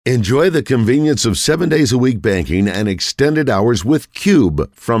Enjoy the convenience of 7 days a week banking and extended hours with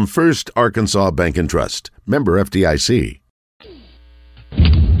Cube from First Arkansas Bank and Trust. Member FDIC.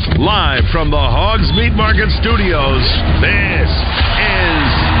 Live from the Hogs Meat Market Studios, this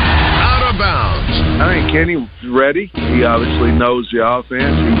is Out of Bounds. I think Kenny's ready. He obviously knows the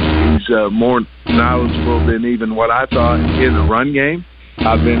offense. He's more knowledgeable than even what I thought in the run game.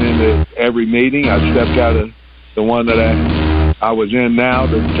 I've been into every meeting. I've stepped out of the one that I was in now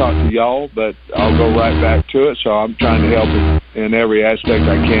to talk to y'all, but I'll go right back to it. So I'm trying to help him in every aspect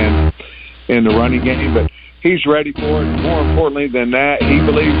I can in the running game. But he's ready for it. More importantly than that, he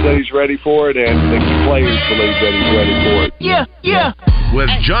believes that he's ready for it, and the players believe that he's ready for it. Yeah.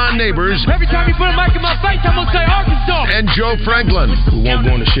 With John Neighbors. Every time you put a mic in my face, I'm going to say Arkansas. And Joe Franklin. We won't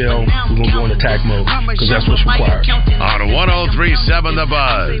go in the shell. We're going to go in attack mode because that's what's required. On 103.7 The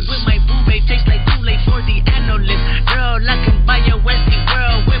Buzz. With my boo babe, tastes like Kool-Aid for the analyst. Girl, I can buy your Westie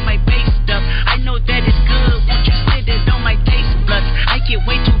world with my base stuff. I know that it's good. Won't you sit it on my taste buds? I get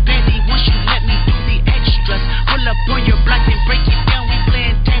way too busy once you let me do the extras. Pull up on your block and break it down. We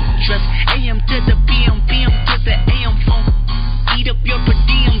playing Tetris. AM to the PM, PM to the AM phone. Eat up your per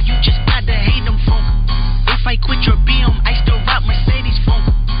diem, you just gotta hate them funk. If I quit your BM, I still rock Mercedes funk.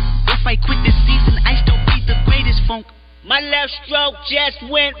 If I quit this season, I still be the greatest funk. My left stroke just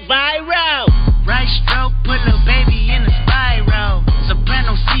went viral. Right stroke put a baby in a spiral.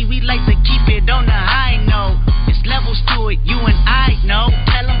 Soprano C, we like to keep it on the high note. There's levels to it, you and I know.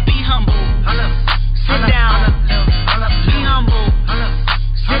 Tell them be humble. Sit down. Be humble.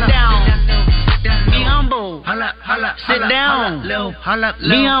 Sit down. Be humble. Sit down.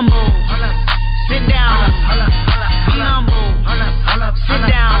 Be humble. Sit down. Be humble. Sit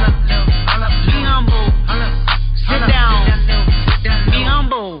down. Be humble. Sit down. Be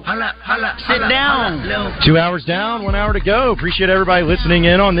humble. Sit down. 2 hours down, 1 hour to go. Appreciate everybody listening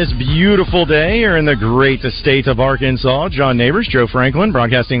in on this beautiful day here in the great state of Arkansas. John Neighbors, Joe Franklin,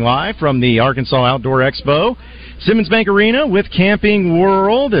 broadcasting live from the Arkansas Outdoor Expo, Simmons Bank Arena with Camping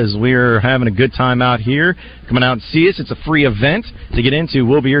World, as we're having a good time out here. Coming out and see us. It's a free event to get into.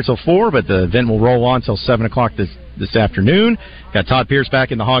 We'll be here till 4, but the event will roll on till 7 o'clock this afternoon. Got Todd Pierce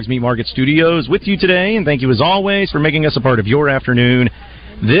back in the Hogs Meat Market Studios with you today, and thank you as always for making us a part of your afternoon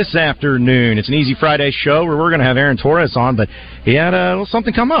this afternoon. It's an Easy Friday show where we're going to have Aaron Torres on, but he had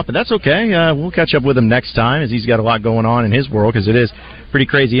something come up, but that's okay. We'll catch up with him next time, as he's got a lot going on in his world, because it is pretty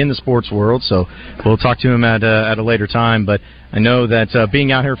crazy in the sports world, so we'll talk to him at a later time. But I know that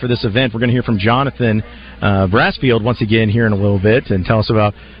being out here for this event, we're going to hear from Jonathan Brassfield once again here in a little bit and tell us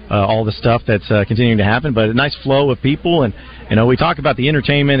about all the stuff that's continuing to happen. But a nice flow of people, and we talk about the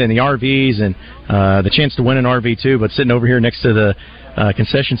entertainment and the RVs and the chance to win an RV too. But sitting over here next to the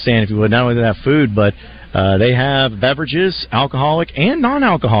concession stand, if you would, not only do they have food, but they have beverages, alcoholic and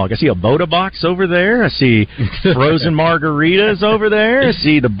non-alcoholic. I see a Boda box over there. I see frozen margaritas over there. I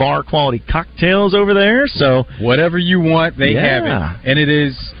see the bar quality cocktails over there. So whatever you want, they have it, and it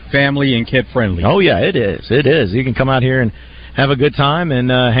is family and kid friendly. Oh yeah, it is. It is. You can come out here and have a good time and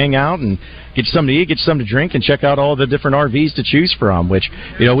hang out and get you something to eat, get you something to drink, and check out all the different RVs to choose from. Which,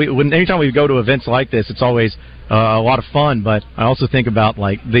 anytime we go to events like this, it's always a lot of fun. But I also think about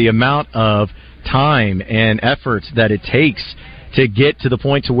like the amount of time and effort that it takes to get to the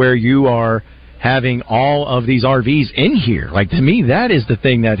point to where you are having all of these RVs in here. Like, to me, that is the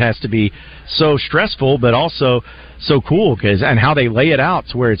thing that has to be so stressful, but also so cool, and how they lay it out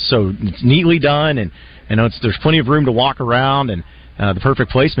to where it's neatly done, and there's plenty of room to walk around, and the perfect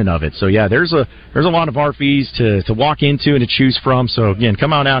placement of it. So yeah, there's a lot of RVs to walk into and to choose from. So again,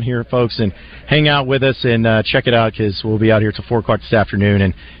 come on out here, folks, and hang out with us and check it out, because we'll be out here till 4 o'clock this afternoon,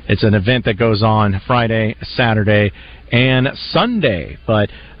 and it's an event that goes on Friday, Saturday, and Sunday.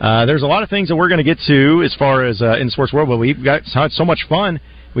 But there's a lot of things that we're going to get to as far as in the sports world, but we've got had so much fun.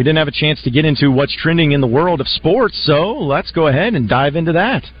 We didn't have a chance to get into what's trending in the world of sports, so let's go ahead and dive into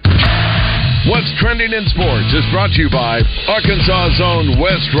that. What's Trending in Sports is brought to you by Arkansas's own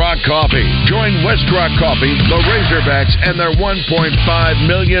West Rock Coffee. Join West Rock Coffee, the Razorbacks, and their 1.5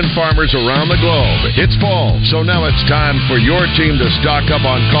 million farmers around the globe. It's fall, so now it's time for your team to stock up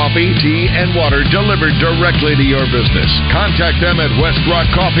on coffee, tea, and water delivered directly to your business. Contact them at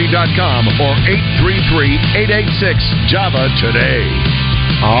westrockcoffee.com or 833-886-JAVA today.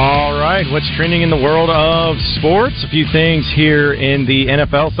 All right, what's trending in the world of sports? A few things here in the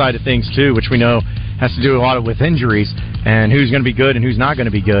NFL side of things, too, which we know has to do a lot with injuries and who's going to be good and who's not going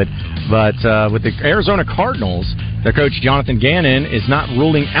to be good. But with the Arizona Cardinals, their coach Jonathan Gannon is not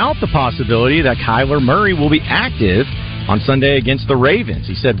ruling out the possibility that Kyler Murray will be active on Sunday against the Ravens.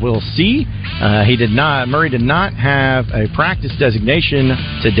 He said, we'll see. Murray did not have a practice designation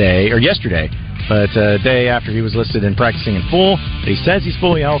yesterday, but a day after he was listed in practicing in full. But he says he's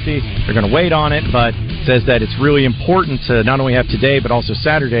fully healthy. They're going to wait on it, but says that it's really important to not only have today, but also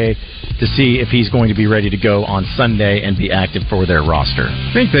Saturday to see if he's going to be ready to go on Sunday and be active for their roster.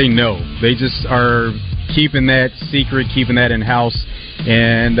 I think they know. They just are keeping that secret, keeping that in-house,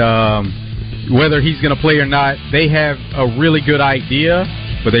 and whether he's going to play or not, they have a really good idea,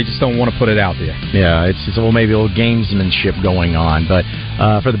 but they just don't want to put it out there. Yeah, it's maybe a little gamesmanship going on. But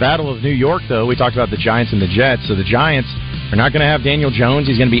for the Battle of New York, though, we talked about the Giants and the Jets. So the Giants are not going to have Daniel Jones.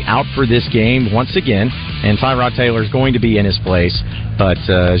 He's going to be out for this game once again, and Tyrod Taylor is going to be in his place. But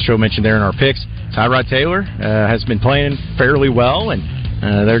as Joe mentioned there in our picks, Tyrod Taylor has been playing fairly well, and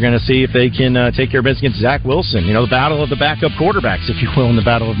they're going to see if they can take care of business against Zach Wilson. You know, the battle of the backup quarterbacks, if you will, in the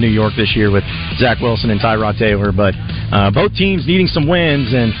Battle of New York this year with Zach Wilson and Tyrod Taylor. But both teams needing some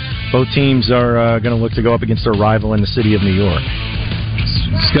wins, and both teams are going to look to go up against their rival in the city of New York.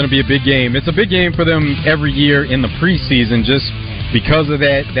 It's going to be a big game. It's a big game for them every year in the preseason just because of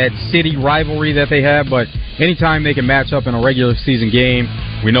that city rivalry that they have. But anytime they can match up in a regular season game,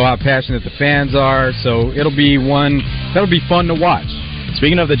 we know how passionate the fans are. So it'll be one that'll be fun to watch.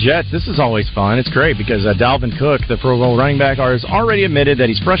 Speaking of the Jets, this is always fun. It's great because Dalvin Cook, the Pro Bowl running back, has already admitted that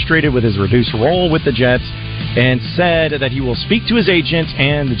he's frustrated with his reduced role with the Jets and said that he will speak to his agent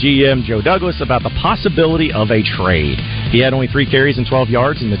and the GM, Joe Douglas, about the possibility of a trade. He had only 3 carries and 12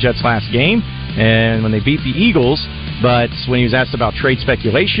 yards in the Jets' last game, and when they beat the Eagles, but when he was asked about trade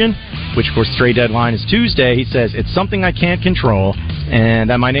speculation, which, of course, the trade deadline is Tuesday, he says, it's something I can't control,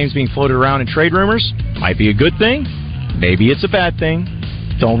 and that my name's being floated around in trade rumors might be a good thing. Maybe it's a bad thing.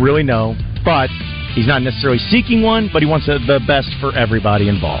 Don't really know, but he's not necessarily seeking one, but he wants the best for everybody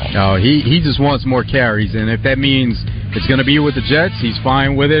involved. Oh, he just wants more carries, and if that means it's going to be with the Jets, he's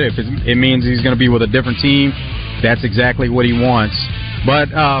fine with it. If it means he's going to be with a different team, that's exactly what he wants. But,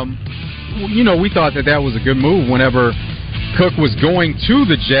 we thought that was a good move whenever Cook was going to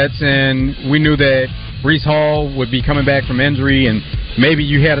the Jets, and we knew that Breece Hall would be coming back from injury, and maybe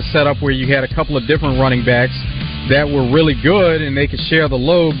you had a setup where you had a couple of different running backs that were really good and they could share the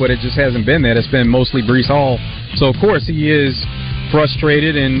load, but it just hasn't been that. It's been mostly Breece Hall. So, of course, he is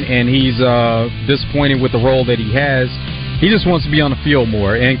frustrated and he's disappointed with the role that he has. He just wants to be on the field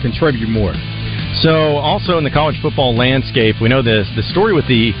more and contribute more. So, also in the college football landscape, we know the story with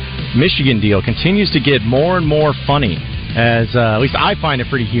the Michigan deal continues to get more and more funny. As at least I find it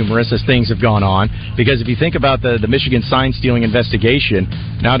pretty humorous as things have gone on, because if you think about the Michigan sign stealing investigation,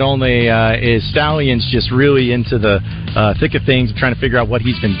 not only is Stalions just really into the thick of things, trying to figure out what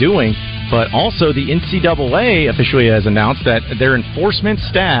he's been doing, but also the NCAA officially has announced that their enforcement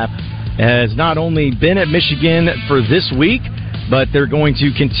staff has not only been at Michigan for this week, but they're going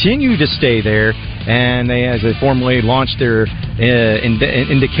to continue to stay there, and as they formally launched their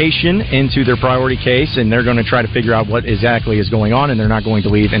indication into their priority case, and they're going to try to figure out what exactly is going on, and they're not going to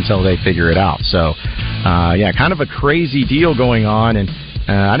leave until they figure it out. So, kind of a crazy deal going on, and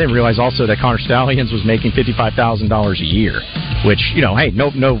I didn't realize also that Connor Stalions was making $55,000 a year, which, hey, no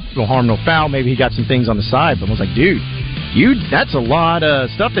harm, no foul. Maybe he got some things on the side, but I was like, dude, that's a lot of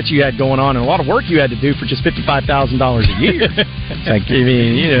stuff that you had going on and a lot of work you had to do for just $55,000 a year. It's like,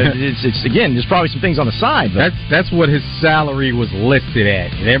 it's again, there's probably some things on the side. But that's what his salary was listed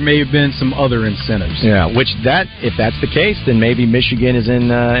at. There may have been some other incentives. Yeah, if that's the case, then maybe Michigan is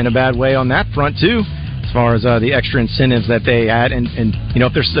in a bad way on that front too, as far as the extra incentives that they had. And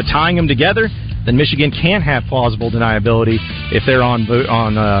if they're tying them together, then Michigan can have plausible deniability if they're on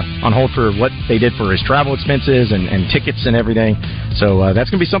hold for what they did for his travel expenses and tickets and everything. So that's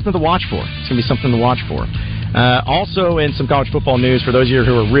going to be something to watch for. Also, in some college football news, for those of you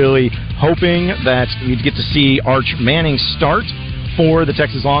who are really hoping that we'd get to see Arch Manning start for the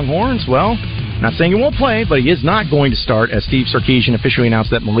Texas Longhorns, well, not saying he won't play, but he is not going to start, as Steve Sarkisian officially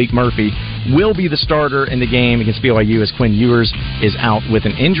announced that Malik Murphy will be the starter in the game against BYU as Quinn Ewers is out with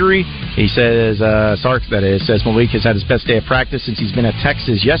an injury. He says, Sark, that is, says Malik has had his best day of practice since he's been at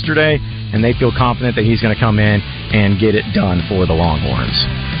Texas yesterday, and they feel confident that he's going to come in and get it done for the Longhorns.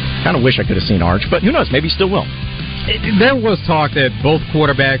 Kind of wish I could have seen Arch, but who knows, maybe he still will. There was talk that both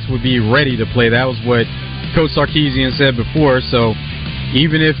quarterbacks would be ready to play. That was what Coach Sarkisian said before, so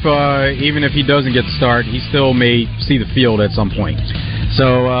even if he doesn't get the start, he still may see the field at some point.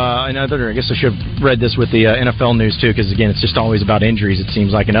 So, I guess I should have read this with the NFL news, too, because, again, it's just always about injuries, it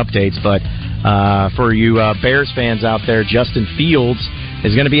seems like, in updates. But for you Bears fans out there, Justin Fields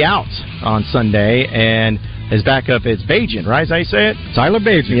is going to be out on Sunday, and his backup is Bagent, right? Is that how you say it? Tyler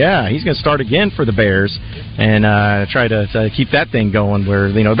Bagent. Yeah, he's going to start again for the Bears and try to keep that thing going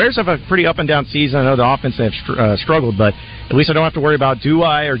where, the Bears have a pretty up-and-down season. I know the offense they have struggled, but at least I don't have to worry about do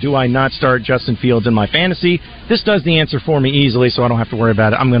I or do I not start Justin Fields in my fantasy. This does the answer for me easily, so I don't have to worry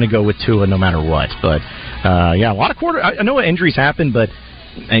about it. I'm going to go with Tua no matter what. But, a lot of I know injuries happen, but,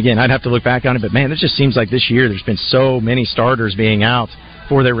 again, I'd have to look back on it. But, man, it just seems like this year there's been so many starters being out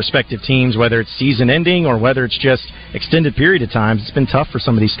for their respective teams, whether it's season ending or whether it's just extended period of times. It's been tough for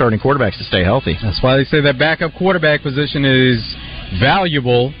some of these starting quarterbacks to stay healthy. That's why they say that backup quarterback position is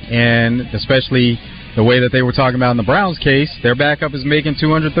valuable, and especially the way that they were talking about in the Browns case, their backup is making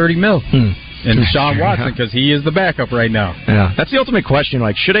 $230 million. And Deshaun Watson, because he is the backup right now. Yeah, that's the ultimate question.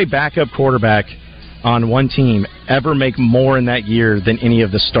 Like, should a backup quarterback on one team ever make more in that year than any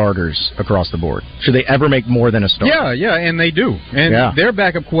of the starters across the board? Should they ever make more than a starter? Yeah, and they do. And they're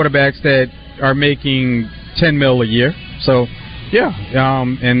backup quarterbacks that are making $10 million a year. So,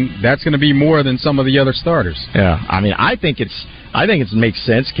 and that's going to be more than some of the other starters. Yeah, I think it makes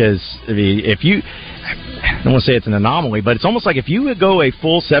sense because if you, I don't want to say it's an anomaly, but it's almost like if you go a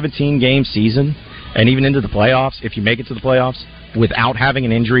full 17-game season and even into the playoffs, if you make it to the playoffs without having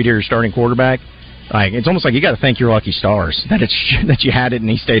an injury to your starting quarterback, like, it's almost like you got to thank your lucky stars that you had it and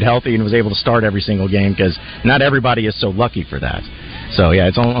he stayed healthy and was able to start every single game, because not everybody is so lucky for that. So, yeah,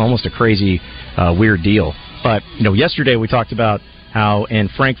 it's almost a crazy, weird deal. But, yesterday we talked about how in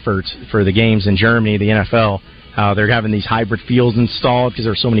Frankfurt for the games in Germany, the NFL, how they're having these hybrid fields installed because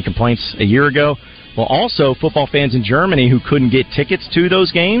there were so many complaints a year ago. Well, also, football fans in Germany who couldn't get tickets to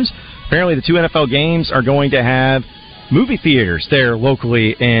those games, apparently the two NFL games are going to have movie theaters there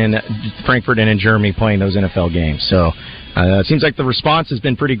locally in Frankfurt and in Germany playing those NFL games. So it seems like the response has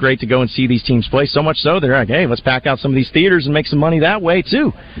been pretty great to go and see these teams play, so much so they're like, hey, let's pack out some of these theaters and make some money that way,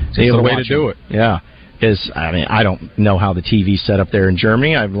 too. It's the way to do it. Yeah. Because, I don't know how the TV's set up there in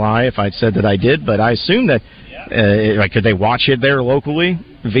Germany. I'd lie if I'd said that I did, but I assume that, could they watch it there locally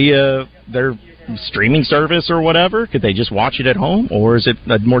via their streaming service or whatever? Could they just watch it at home? Or is it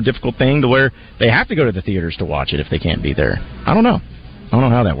a more difficult thing to where they have to go to the theaters to watch it if they can't be there? I don't know. I don't know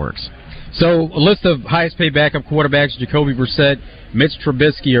how that works. So, a list of highest-paid backup quarterbacks, Jacoby Brissett, Mitch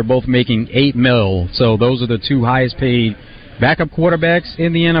Trubisky are both making $8 million. So, those are the two highest-paid backup quarterbacks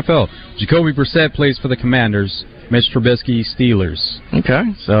in the NFL. Jacoby Brissett plays for the Commanders. Mitch Trubisky, Steelers. Okay,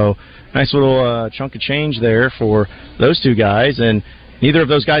 so nice little chunk of change there for those two guys, and neither of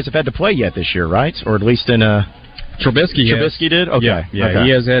those guys have had to play yet this year, right? Or at least in Trubisky did? Okay. Yeah, okay. He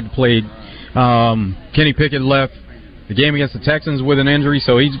has had to play. Kenny Pickett left the game against the Texans with an injury,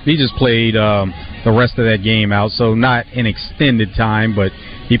 so he just played the rest of that game out. So not an extended time, but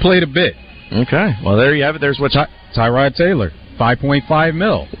he played a bit. Okay, well, there you have it. There's what Tyrod Taylor, $5.5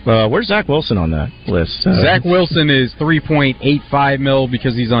 million. Where's Zach Wilson on that list? Zach Wilson is $3.85 million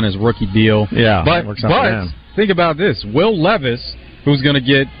because he's on his rookie deal. Yeah, but think about this: Will Levis, who's going to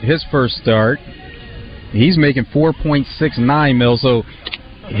get his first start, he's making $4.69 million. So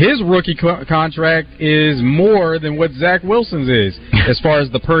his rookie contract is more than what Zach Wilson's is as far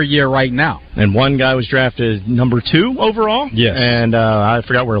as the per year right now. And one guy was drafted number 2 overall. Yes. And I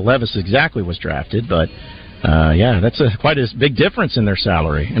forgot where Levis exactly was drafted, but that's quite a big difference in their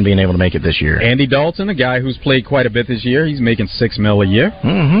salary and being able to make it this year. Andy Dalton, a guy who's played quite a bit this year, he's making $6 million a year.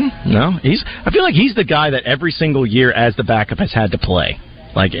 Mm-hmm. No, I feel like he's the guy that every single year as the backup has had to play,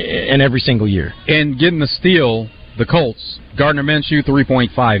 like in every single year. And getting the steal, the Colts, Gardner Minshew,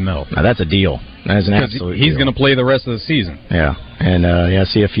 $3.5 million. Now that's a deal. That is an absolute deal. He's going to play the rest of the season. Yeah, and I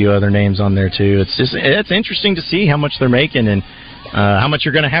see a few other names on there too. It's interesting to see how much they're making and how much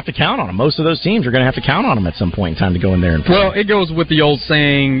you're going to have to count on them. Most of those teams are going to have to count on them at some point in time to go in there and play. Well, it goes with the old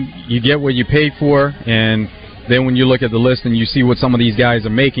saying, you get what you pay for, and then when you look at the list and you see what some of these guys are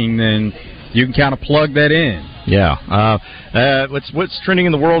making, then you can kind of plug that in. Yeah. What's trending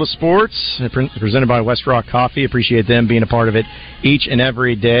in the world of sports? Presented by West Rock Coffee. Appreciate them being a part of it each and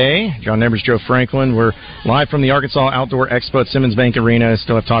every day. John Nevers, Joe Franklin. We're live from the Arkansas Outdoor Expo at Simmons Bank Arena.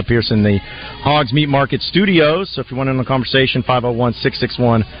 Still have Todd Pierce in the Hogs Meat Market Studios. So if you want to know the conversation,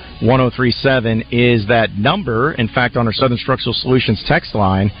 501-661-1037 is that number. In fact, on our Southern Structural Solutions text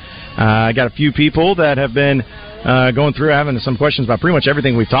line, I got a few people that have been going through having some questions about pretty much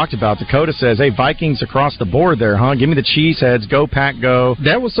everything we've talked about. Dakota says, hey, Vikings across the board there, huh? Give me the Cheeseheads. Go, Pack, go.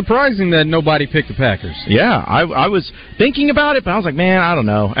 That was surprising that nobody picked the Packers. Yeah, I was thinking about it, but I was like, man, I don't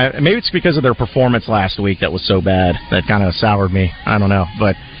know. Maybe it's because of their performance last week that was so bad that kind of soured me. I don't know.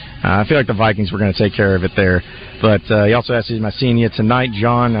 But I feel like the Vikings were going to take care of it there. But he also asked, am I seeing you tonight,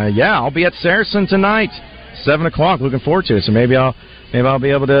 John? Yeah, I'll be at Saracen tonight, 7 o'clock. Looking forward to it. So maybe I'll maybe I'll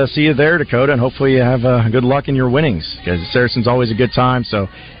be able to see you there, Dakota, and hopefully you have good luck in your winnings, because Saracen's always a good time. So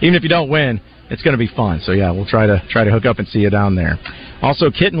even if you don't win, it's going to be fun. So, yeah, we'll try to hook up and see you down there.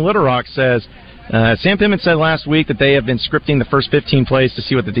 Also, Kit in Little Rock says, Sam Pittman said last week that they have been scripting the first 15 plays to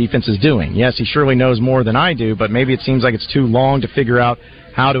see what the defense is doing. Yes, he surely knows more than I do, but maybe it seems like it's too long to figure out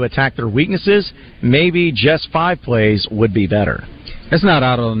how to attack their weaknesses. Maybe just 5 plays would be better. It's not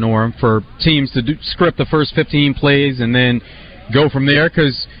out of the norm for teams to script the first 15 plays and then go from there,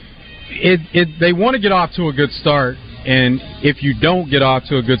 because they want to get off to a good start, and if you don't get off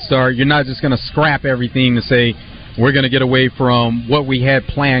to a good start, you're not just going to scrap everything to say, we're going to get away from what we had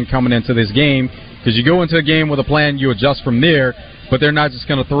planned coming into this game, because you go into a game with a plan, you adjust from there, but they're not just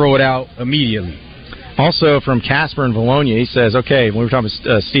going to throw it out immediately. Also from Casper in Bologna, he says, okay, when we were talking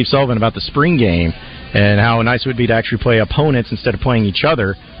with Steve Sullivan about the spring game and how nice it would be to actually play opponents instead of playing each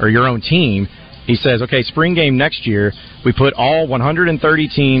other or your own team, he says, okay, spring game next year, we put all 130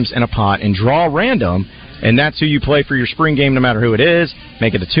 teams in a pot and draw random, and that's who you play for your spring game no matter who it is.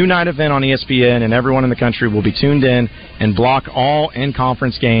 Make it a 2-night event on ESPN, and everyone in the country will be tuned in and block all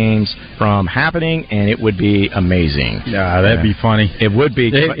in-conference games from happening, and it would be amazing. Yeah, that'd be funny. It would be.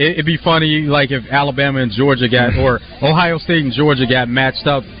 It'd be funny, like if Alabama and Georgia got, or Ohio State and Georgia got matched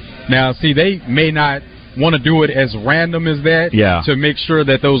up. Now, see, they may not want to do it as random as that to make sure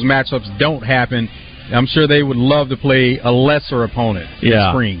that those matchups don't happen. I'm sure they would love to play a lesser opponent in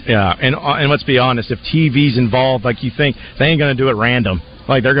spring. Yeah, and let's be honest, if TV's involved, like you think, they ain't going to do it random.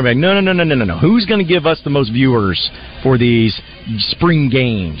 Like, they're going to be like, no. Who's going to give us the most viewers for these spring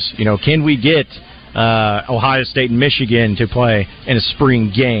games? You know, can we get Ohio State and Michigan to play in a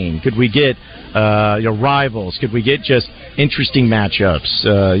spring game? Could we get rivals? Could we get just interesting matchups?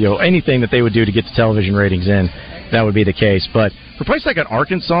 Anything that they would do to get the television ratings in, that would be the case. But for a place like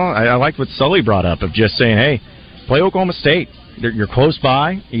Arkansas, I liked what Sully brought up of just saying, hey, play Oklahoma State. You're close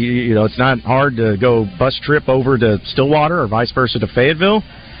by. It's not hard to go bus trip over to Stillwater or vice versa to Fayetteville.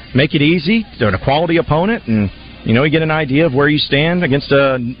 Make it easy. They're a quality opponent, and you get an idea of where you stand against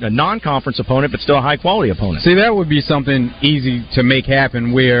a non-conference opponent, but still a high-quality opponent. See, that would be something easy to make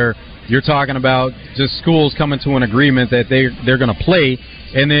happen, where you're talking about just schools coming to an agreement that they're going to play,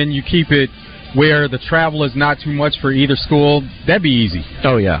 and then you keep it where the travel is not too much for either school. That'd be easy.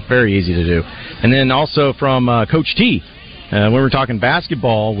 Oh, yeah, very easy to do. And then also from Coach T, when we were talking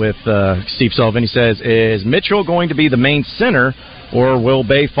basketball with Steve Sullivan, he says, is Mitchell going to be the main center, or will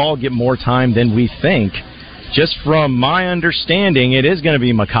Bay Fall get more time than we think? Just from my understanding, it is going to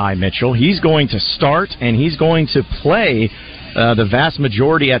be Mekhi Mitchell. He's going to start, and he's going to play the vast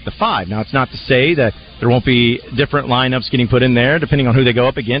majority at the 5. Now, it's not to say that there won't be different lineups getting put in there, depending on who they go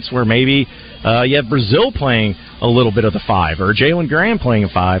up against, where maybe you have Brazil playing a little bit of the 5, or Jalen Graham playing a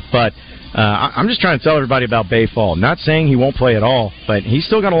 5, but I'm just trying to tell everybody about Bay Fall. Not saying he won't play at all, but he's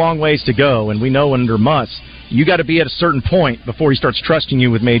still got a long ways to go, and we know under Muss, you got to be at a certain point before he starts trusting you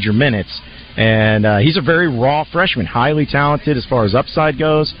with major minutes. And he's a very raw freshman, highly talented as far as upside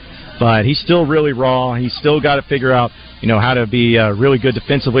goes, but he's still really raw. He's still got to figure out, how to be really good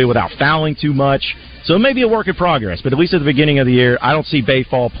defensively without fouling too much. So it may be a work in progress, but at least at the beginning of the year, I don't see Bay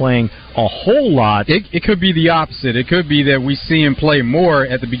Fall playing a whole lot. It could be the opposite. It could be that we see him play more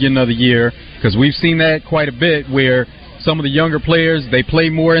at the beginning of the year, because we've seen that quite a bit, where some of the younger players, they play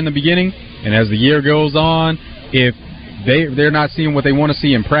more in the beginning, and as the year goes on, if they're not seeing what they want to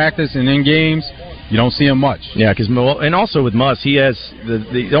see in practice and in games, you don't see him much. Yeah, and also with Muss, he has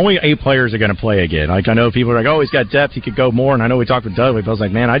the only 8 players are going to play again. Like, I know people are like, oh, he's got depth, he could go more, and I know we talked with Dudley, but I was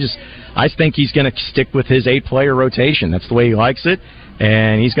like, man, I think he's going to stick with his 8-player rotation. That's the way he likes it,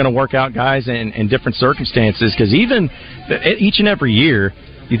 and he's going to work out guys in different circumstances, because even each and every year,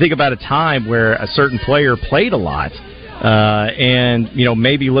 you think about a time where a certain player played a lot, and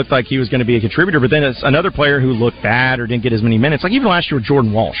maybe looked like he was going to be a contributor, but then it's another player who looked bad or didn't get as many minutes. Like even last year with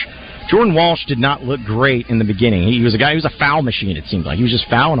Jordan Walsh. Jordan Walsh did not look great in the beginning. He was a guy who was a foul machine, it seemed like. He was just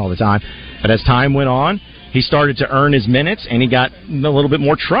fouling all the time. But as time went on, he started to earn his minutes, and he got a little bit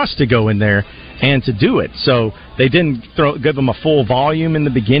more trust to go in there and to do it. So they didn't give him a full volume in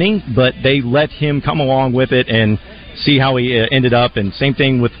the beginning, but they let him come along with it and see how he ended up. And same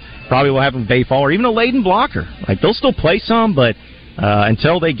thing with probably will happen with Bay Fall or even a Layden Blocker. Like, they'll still play some, but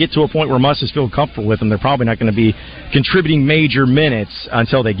until they get to a point where Muss is feeling comfortable with them, they're probably not going to be contributing major minutes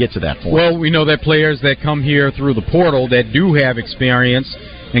until they get to that point. Well, we know that players that come here through the portal that do have experience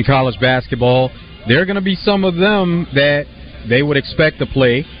in college basketball, there are going to be some of them that they would expect to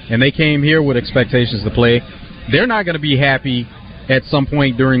play, and they came here with expectations to play. They're not going to be happy at some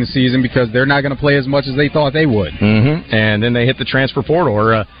point during the season because they're not going to play as much as they thought they would. Mm-hmm. And then they hit the transfer portal,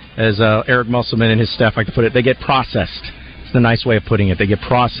 or as Eric Musselman and his staff like to put it, they get processed. the nice way of putting it. They get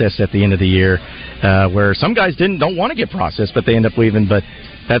processed at the end of the year, where some guys don't want to get processed, but they end up leaving. But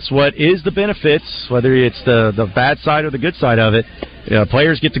that's what is the benefits, whether it's the bad side or the good side of it.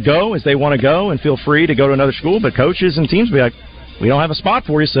 Players get to go as they want to go and feel free to go to another school, but coaches and teams be like, we don't have a spot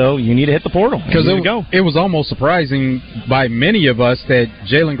for you, so you need to hit the portal. Because it was almost surprising by many of us that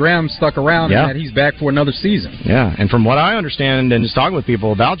Jalen Graham stuck around and that he's back for another season. Yeah, and from what I understand and just talking with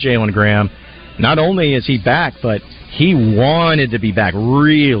people about Jalen Graham, not only is he back, but he wanted to be back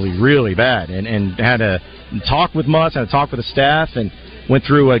really, really bad and had a talk with Muss, had a talk with the staff, and went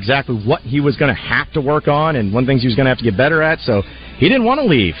through exactly what he was going to have to work on and one of the things he was going to have to get better at. So he didn't want to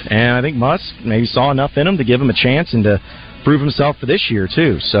leave, and I think Muss maybe saw enough in him to give him a chance and to prove himself for this year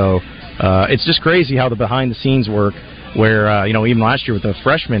too. So it's just crazy how the behind the scenes work. Where even last year with the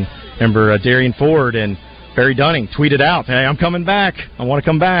freshmen, remember Darian Ford and Barry Dunning tweeted out, "Hey, I'm coming back. I want to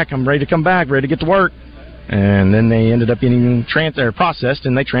come back. I'm ready to come back. Ready to get to work." And then they ended up getting processed,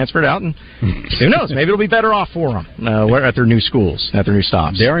 and they transferred out. And who knows? Maybe it'll be better off for them at their new schools, at their new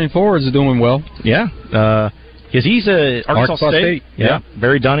stops. Darian Ford is doing well. Yeah, because he's at Arkansas State. Yeah,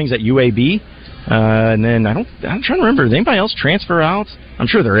 Barry Dunning's at UAB. And then I'm trying to remember, did anybody else transfer out? I'm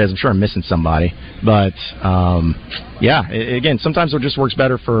sure there is. I'm sure I'm missing somebody. But, again, sometimes it just works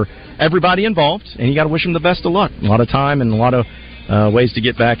better for everybody involved, and you got to wish them the best of luck. A lot of time and a lot of ways to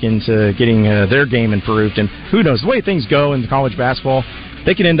get back into getting their game improved. And who knows, the way things go in college basketball,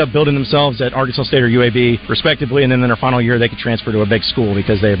 they could end up building themselves at Arkansas State or UAB, respectively, and then in their final year they could transfer to a big school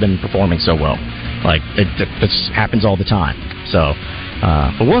because they have been performing so well. Like, this happens all the time. So...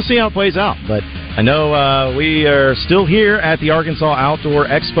 but we'll see how it plays out. But I know we are still here at the Arkansas Outdoor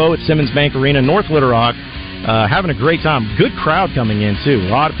Expo at Simmons Bank Arena, North Little Rock, having a great time. Good crowd coming in, too.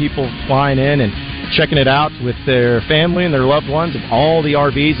 A lot of people flying in and checking it out with their family and their loved ones of all the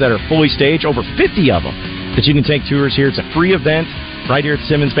RVs that are fully staged, over 50 of them that you can take tours here. It's a free event right here at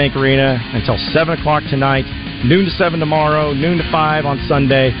Simmons Bank Arena until 7 o'clock tonight, noon to 7 tomorrow, noon to 5 on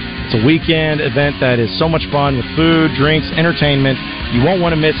Sunday. It's a weekend event that is so much fun with food, drinks, entertainment. You won't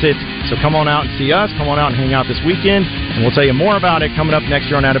want to miss it. So come on out and see us. Come on out and hang out this weekend. And we'll tell you more about it coming up next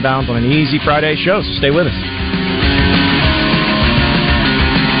year on Out of Bounds on an Easy Friday show. So stay with us.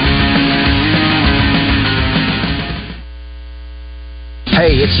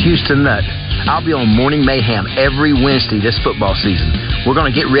 Hey, it's Houston Nutt. I'll be on Morning Mayhem every Wednesday this football season. We're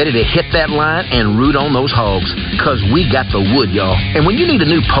going to get ready to hit that line and root on those hogs, because we got the wood, y'all. And when you need a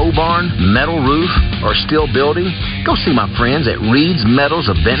new pole barn, metal roof, or steel building, go see my friends at Reed's Metals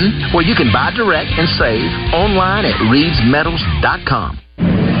of Benton, where you can buy direct and save online at reedsmetals.com.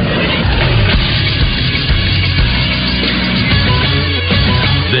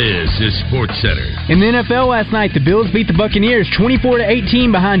 This is SportsCenter. In the NFL last night, the Bills beat the Buccaneers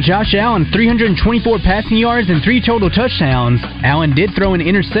 24-18 behind Josh Allen's 324 passing yards and 3 total touchdowns. Allen did throw an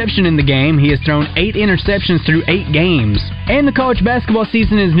interception in the game. He has thrown 8 interceptions through 8 games. And the college basketball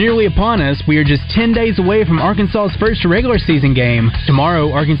season is nearly upon us. We are just 10 days away from Arkansas's first regular season game.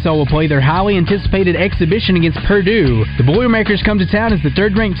 Tomorrow, Arkansas will play their highly anticipated exhibition against Purdue. The Boilermakers come to town as the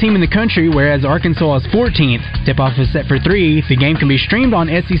third-ranked team in the country, whereas Arkansas is 14th. Tip-off is set for 3. The game can be streamed on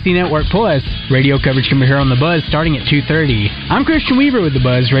SEC Network Plus. Radio coverage can be heard on The Buzz starting at 2:30. I'm Christian Weaver with The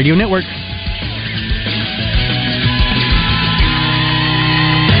Buzz Radio Network.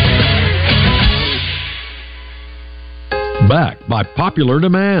 Back by popular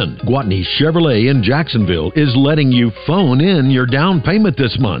demand, Gwatney Chevrolet in Jacksonville is letting you phone in your down payment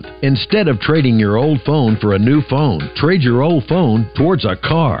this month. Instead of trading your old phone for a new phone, trade your old phone towards a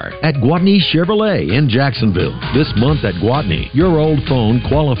car at Gwatney Chevrolet in Jacksonville. This month at Gwatney, your old phone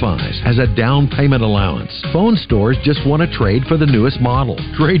qualifies as a down payment allowance. Phone stores just want to trade for the newest model.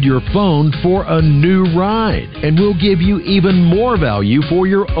 Trade your phone for a new ride, and we'll give you even more value for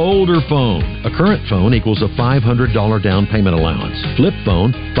your older phone. A current phone equals a $500 down payment allowance. Flip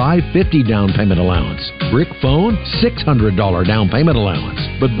phone, $550 down payment allowance. Brick phone, $600 down payment allowance.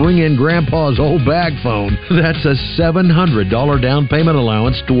 But bring in Grandpa's old bag phone, that's a $700 down payment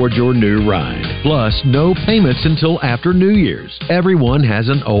allowance towards your new ride. Plus, no payments until after New Year's. Everyone has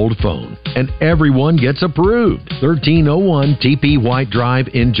an old phone, and everyone gets approved. 1301 TP White Drive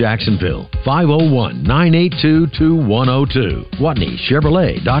in Jacksonville. 501-982-2102.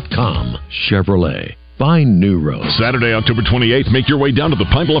 WatneyChevrolet.com. Chevrolet. Find new roads. Saturday, October 28th, make your way down to the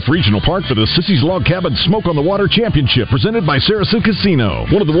Pine Bluff Regional Park for the Sissy's Log Cabin Smoke on the Water Championship, presented by Saracen Casino,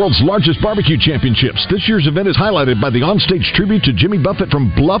 one of the world's largest barbecue championships. This year's event is highlighted by the onstage tribute to Jimmy Buffett from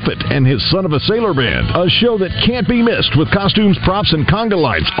Bluff It and his Son of a Sailor Band, a show that can't be missed with costumes, props, and conga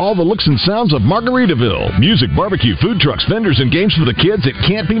lights, all the looks and sounds of Margaritaville. Music, barbecue, food trucks, vendors, and games for the kids. It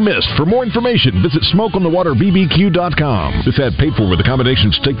can't be missed. For more information, visit smokeonthewaterbbq.com. This ad paid for with a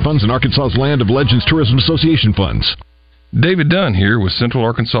combination of state funds and Arkansas's Land of Legends Tourism Association funds. David Dunn here with Central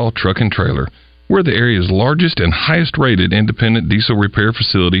Arkansas Truck and Trailer. We're the area's largest and highest rated independent diesel repair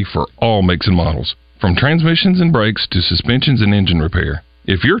facility for all makes and models, from transmissions and brakes to suspensions and engine repair.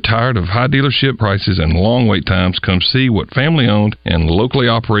 If you're tired of high dealership prices and long wait times, come see what family owned and locally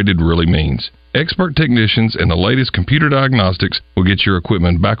operated really means. Expert technicians and the latest computer diagnostics will get your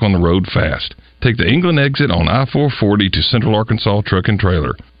equipment back on the road fast. Take the England exit on I-440 to Central Arkansas Truck and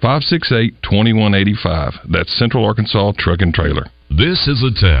Trailer, 568-2185. That's Central Arkansas Truck and Trailer. This is a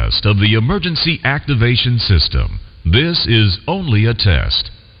test of the emergency activation system. This is only a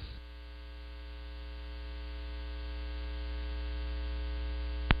test.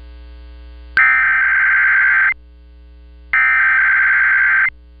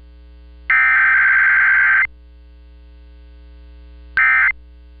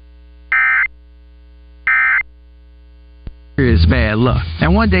 Is bad luck.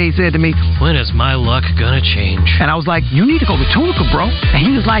 And one day he said to me, "When is my luck gonna change?" And I was like, "You need to go to Tunica, bro." And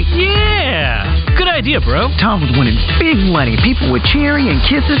he was like, "Yeah, good idea, bro." Tom was winning big money. People were cheering and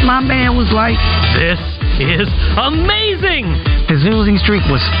kisses. My man was like, "This is amazing." His losing streak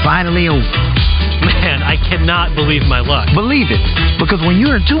was finally over. Man, I cannot believe my luck. Believe it, because when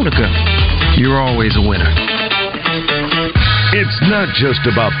you're in Tunica, you're always a winner. It's not just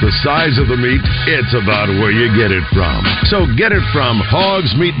about the size of the meat, it's about where you get it from. So get it from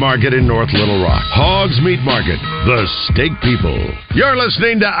Hogs Meat Market in North Little Rock. Hogs Meat Market, the steak people. You're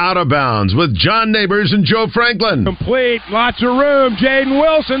listening to Out of Bounds with John Neighbors and Joe Franklin. Complete, lots of room. Jaden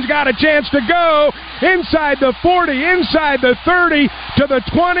Wilson's got a chance to go inside the 40, inside the 30, to the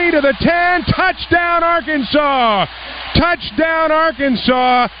 20, to the 10. Touchdown, Arkansas! Touchdown,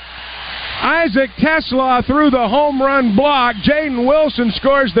 Arkansas! Isaac Tesla threw the home run block. Jaden Wilson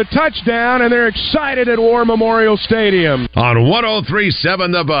scores the touchdown, and they're excited at War Memorial Stadium. On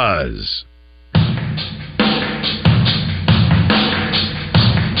 103.7 The Buzz.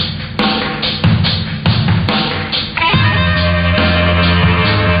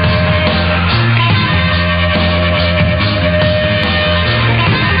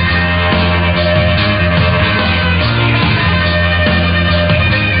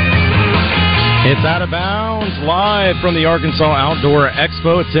 It's Out of Bounds, live from the Arkansas Outdoor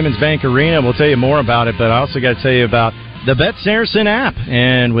Expo at Simmons Bank Arena. We'll tell you more about it, but I also got to tell you about the Bet Saracen app.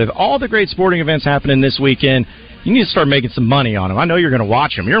 And with all the great sporting events happening this weekend, you need to start making some money on them. I know you're going to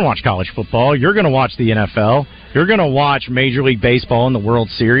watch them. You're going to watch college football. You're going to watch the NFL. You're going to watch Major League Baseball and the World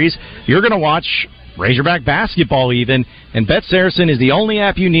Series. You're going to watch Razorback basketball even. And Bet Saracen is the only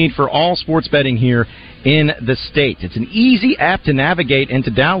app you need for all sports betting here in the state. It's an easy app to navigate and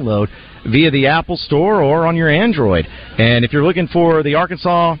to download via the Apple Store or on your Android. And if you're looking for the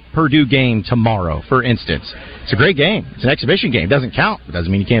Arkansas-Purdue game tomorrow, for instance, it's a great game. It's an exhibition game. It doesn't count. It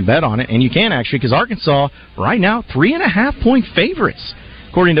doesn't mean you can't bet on it. And you can, actually, because Arkansas, right now, 3.5-point favorites,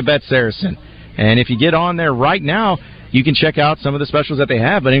 according to Bet Saracen. And if you get on there right now, you can check out some of the specials that they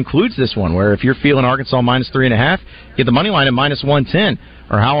have, but it includes this one, where if you're feeling Arkansas minus 3.5, get the money line at minus 110.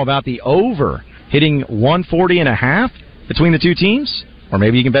 Or how about the over, hitting 140.5 between the two teams? Or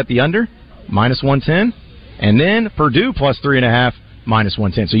maybe you can bet the under, minus 110. And then Purdue plus 3.5, minus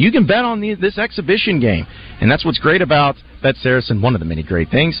 110. So you can bet on this exhibition game. And that's what's great about Bet Saracen. One of the many great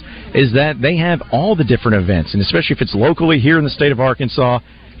things is that they have all the different events. And especially if it's locally here in the state of Arkansas,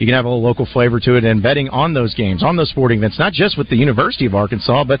 you can have a little local flavor to it, and betting on those games, on those sporting events, not just with the University of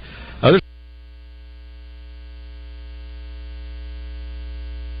Arkansas, but others.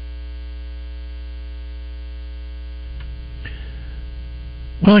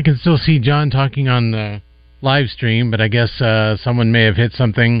 Well, I can still see John talking on the live stream, but I guess someone may have hit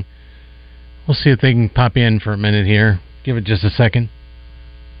something. We'll see if they can pop in for a minute here. Give it just a second.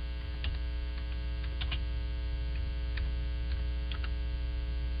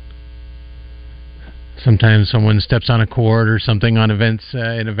 Sometimes someone steps on a cord or something on events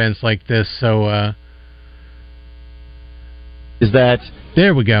in events like this. So is that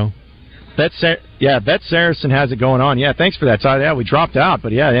there? We go. Bet Saracen has it going on. Yeah, thanks for that, Todd. Yeah, we dropped out,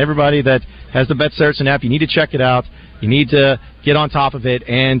 but yeah, everybody that has the Bet Saracen app, you need to check it out. You need to get on top of it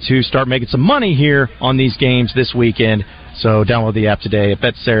and to start making some money here on these games this weekend. So download the app today at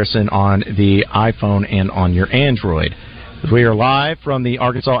Bet Saracen on the iPhone and on your Android. We are live from the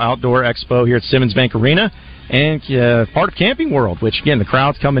Arkansas Outdoor Expo here at Simmons Bank Arena and part of Camping World, which, again, the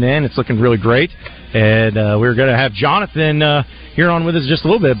crowd's coming in. It's looking really great. And we're going to have Jonathan here on with us just a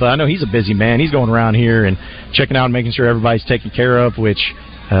little bit, but I know he's a busy man. He's going around here and checking out and making sure everybody's taken care of, which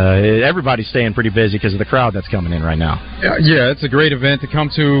everybody's staying pretty busy because of the crowd that's coming in right now. Yeah, it's a great event to come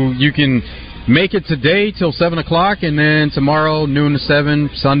to. You can make it today till 7 o'clock, and then tomorrow, noon to 7,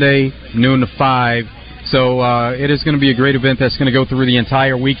 Sunday, noon to 5. So it is going to be a great event that's going to go through the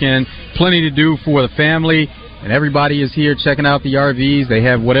entire weekend. Plenty to do for the family, and everybody is here checking out the RVs. They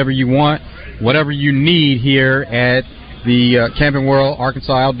have whatever you want, whatever you need here at the Camping World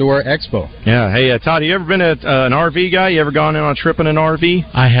Arkansas Outdoor Expo. Yeah. Hey, Todd, you ever been an RV guy? You ever gone in on a trip in an RV?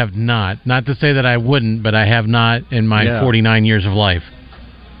 I have not. Not to say that I wouldn't, but I have not in my 49 years of life.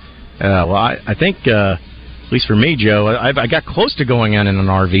 Well, I think, at least for me, Joe, I got close to going on an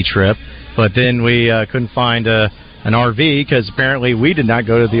RV trip, but then we couldn't find an RV because apparently we did not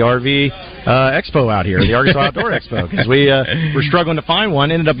go to the RV Expo out here, the Arkansas Outdoor Expo, because we were struggling to find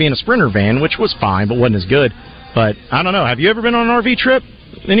one. Ended up being a Sprinter van, which was fine, but wasn't as good. But I don't know. Have you ever been on an RV trip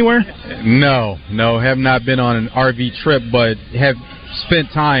anywhere? No, have not been on an RV trip, but have spent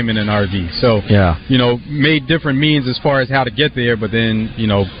time in an RV. So, made different means as far as how to get there, but then,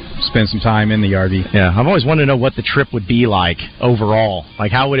 spend some time in the RV. Yeah, I've always wanted to know what the trip would be like overall.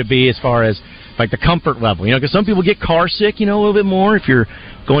 Like, how would it be as far as, like, the comfort level? Because some people get car sick, a little bit more if you're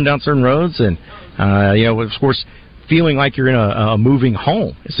going down certain roads. And, of course, feeling like you're in a moving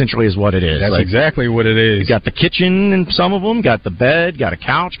home, essentially, is what it is. That's exactly what it is. You got the kitchen in some of them, got the bed, got a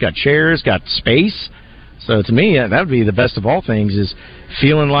couch, got chairs, got space. So to me, that would be the best of all things, is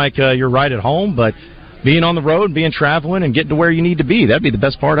feeling like you're right at home, but being on the road, being traveling, and getting to where you need to be. That'd be the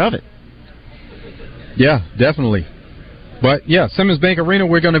best part of it. Yeah, definitely. But, Simmons Bank Arena,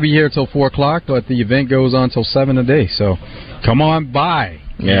 we're going to be here till 4 o'clock, but the event goes on till 7 today. So come on by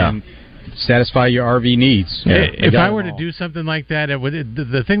and satisfy your RV needs. Yeah, if I were to do something like that,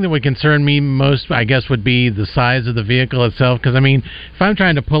 the thing that would concern me most, I guess, would be the size of the vehicle itself. Because, if I'm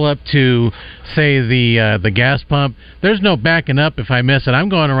trying to pull up to, say, the gas pump, there's no backing up if I miss it. I'm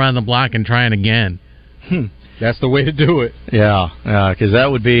going around the block and trying again. That's the way to do it. Yeah, because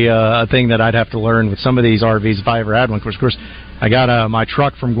that would be a thing that I'd have to learn with some of these RVs if I ever had one. Of course, I got my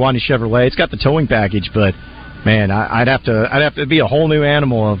truck from Guadney Chevrolet. It's got the towing package, but man, I'd have to be a whole new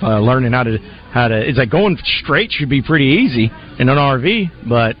animal of learning how to. It's like going straight should be pretty easy in an RV,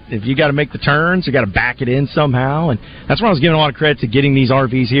 but if you got to make the turns, you got to back it in somehow, and that's why I was giving a lot of credit to getting these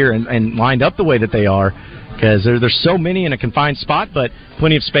RVs here and lined up the way that they are, because there's so many in a confined spot, but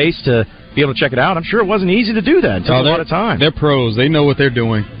plenty of space to be able to check it out. I'm sure it wasn't easy to do that. It took a lot of time. They're pros. They know what they're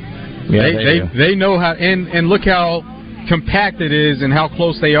doing. Yeah, they know how, and look how compact it is and how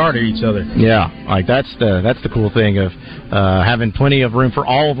close they are to each other. Yeah, like that's the cool thing of having plenty of room for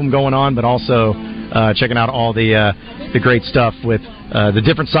all of them going on, but also checking out all the great stuff with the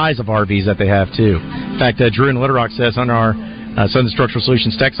different size of RVs that they have too. In fact, Drew in Little Rock says on our Southern Structural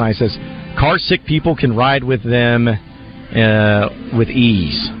Solutions text line, says car sick people can ride with them with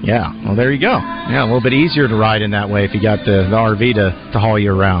ease. Yeah, well, there you go. Yeah, a little bit easier to ride in that way if you got the RV to haul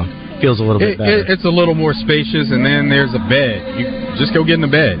you around. Feels a little bit better. It's a little more spacious, and then there's a bed. You just go get in the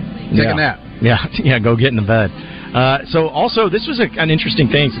bed. Take a nap. Yeah, go get in the bed. So also, this was an interesting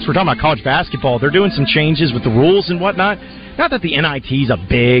thing. Since we're talking about college basketball, they're doing some changes with the rules and whatnot. Not that the NIT is a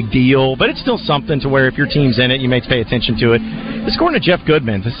big deal, but it's still something to where if your team's in it, you may pay attention to it. This is according to Jeff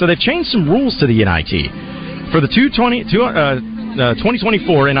Goodman. So they've changed some rules to the NIT. For the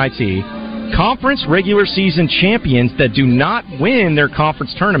 2024 NIT, conference regular season champions that do not win their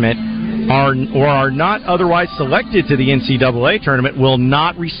conference tournament are not otherwise selected to the NCAA tournament will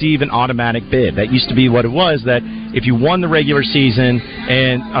not receive an automatic bid. That used to be what it was, that if you won the regular season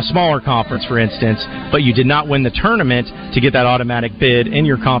and a smaller conference, for instance, but you did not win the tournament to get that automatic bid in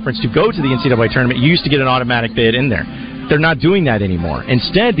your conference to go to the NCAA tournament, you used to get an automatic bid in there. They're not doing that anymore.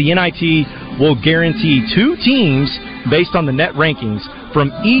 Instead, the NIT will guarantee 2 teams based on the net rankings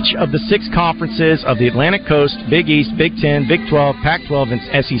from each of the 6 conferences of the Atlantic Coast, Big East, Big 10, Big 12, Pac-12, and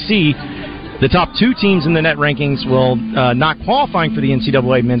SEC. The top 2 teams in the net rankings will not qualifying for the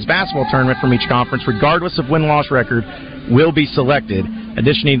NCAA men's basketball tournament from each conference, regardless of win-loss record, will be selected.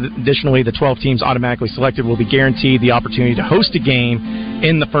 Additionally, the 12 teams automatically selected will be guaranteed the opportunity to host a game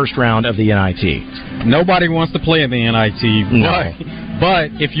in the first round of the NIT. Nobody wants to play in the NIT. No.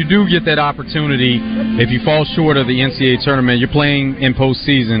 But if you do get that opportunity, if you fall short of the NCAA tournament, you're playing in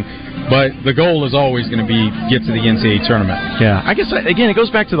postseason, But the goal is always going to be get to the NCAA tournament. Yeah, I guess, again, it goes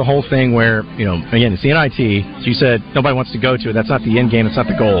back to the whole thing where, again, it's the NIT. So you said nobody wants to go to it. That's not the end game. It's not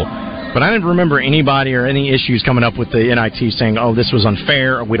the goal. But I didn't remember anybody or any issues coming up with the NIT saying, oh, this was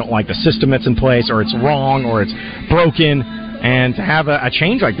unfair, or we don't like the system that's in place, or it's wrong, or it's broken. And to have a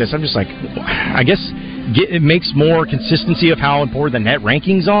change like this, I'm just like, I guess it makes more consistency of how important the net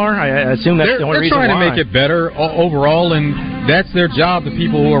rankings are. I assume that's the only reason why. They're trying to make it better overall, and that's their job. The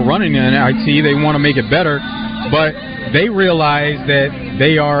people who are running the NIT, they want to make it better, but they realize that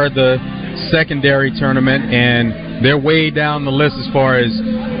they are the secondary tournament, and they're way down the list as far as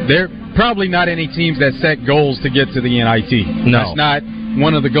they're probably not any teams that set goals to get to the NIT. No. That's not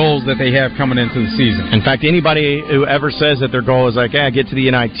one of the goals that they have coming into the season. In fact, anybody who ever says that their goal is like, get to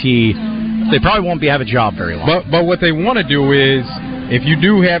the NIT, they probably won't have a job very long. But what they want to do is, if you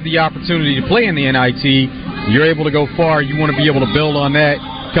do have the opportunity to play in the NIT, you're able to go far, you want to be able to build on that,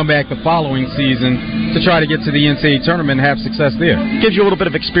 come back the following season to try to get to the NCAA tournament and have success there. Gives you a little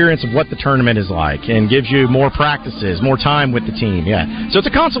bit of experience of what the tournament is like and gives you more practices, more time with the team. Yeah. So it's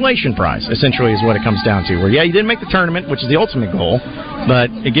a consolation prize, essentially, is what it comes down to. Where, you didn't make the tournament, which is the ultimate goal,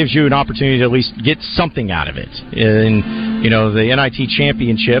 but it gives you an opportunity to at least get something out of it. And, the NIT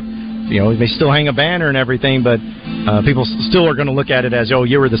championship, they still hang a banner and everything, but people still are going to look at it as,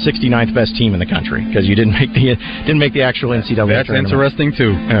 you were the 69th best team in the country because you didn't make the actual NCAA tournament. That's interesting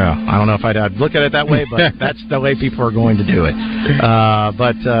too. Yeah, I don't know if I'd look at it that way, but that's the way people are going to do it.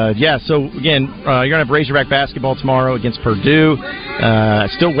 So again, you're going to have Razorback basketball tomorrow against Purdue.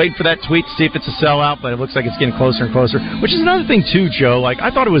 Still waiting for that tweet to see if it's a sellout, but it looks like it's getting closer and closer. Which is another thing too, Joe. Like,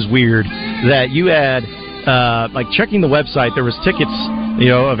 I thought it was weird that you had checking the website, there was tickets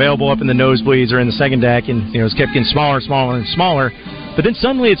available up in the nosebleeds or in the second deck, and it's kept getting smaller and smaller and smaller. But then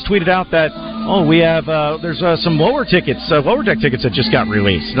suddenly it's tweeted out that we have there's some lower deck tickets that just got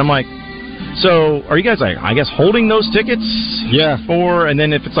released, and I'm like, so are you guys holding those tickets? Yeah. And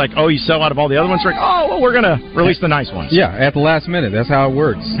then if it's like, you sell out of all the other ones, we're like, we're gonna release the nice ones. Yeah, at the last minute. That's how it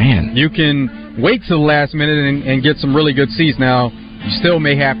works. Man, you can wait till the last minute and get some really good seats. Now you still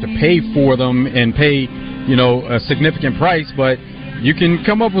may have to pay for them and pay a significant price, but you can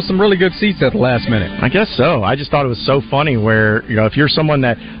come up with some really good seats at the last minute. I guess so. I just thought it was so funny where, if you're someone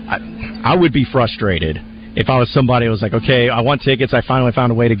that I would be frustrated if I was somebody who was like, okay, I want tickets, I finally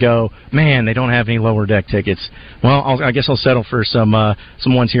found a way to go. Man, they don't have any lower deck tickets. Well, I guess I'll settle for some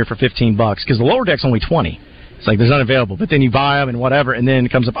ones here for $15 because the lower deck's only $20. It's like there's none available, but then you buy them and whatever, and then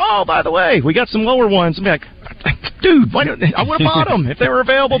it comes up, by the way, we got some lower ones. I'm like, dude, I would have bought them if they were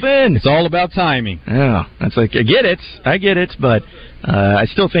available then. It's all about timing. Yeah, that's like, I get it, but I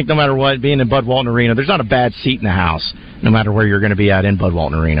still think no matter what, being in Bud Walton Arena, there's not a bad seat in the house, no matter where you're going to be at in Bud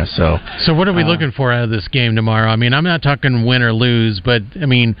Walton Arena. So what are we looking for out of this game tomorrow? I mean, I'm not talking win or lose, but, I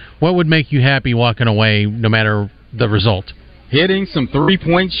mean, what would make you happy walking away no matter the result? Hitting some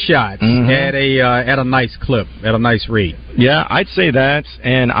 3-point shots at a nice clip, at a nice rate. Yeah, I'd say that,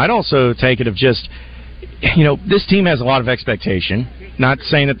 and I'd also take it of just, this team has a lot of expectation. Not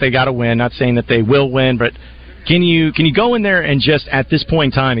saying that they got to win, not saying that they will win, but can you go in there and just at this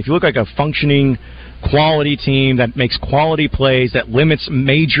point in time, if you look like a functioning quality team that makes quality plays, that limits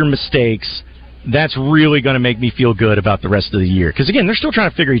major mistakes, that's really going to make me feel good about the rest of the year. Because, again, they're still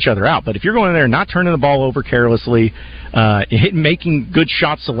trying to figure each other out. But if you're going in there and not turning the ball over carelessly, making good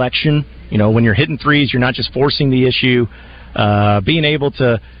shot selection, when you're hitting threes, you're not just forcing the issue, being able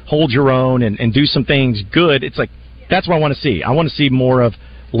to hold your own and do some things good, it's like that's what I want to see. I want to see more of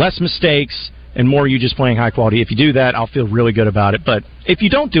less mistakes and more you just playing high quality. If you do that, I'll feel really good about it. But if you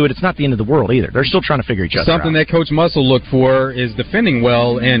don't do it, it's not the end of the world either. They're still trying to figure each other out. Something that Coach Muscle looked for is defending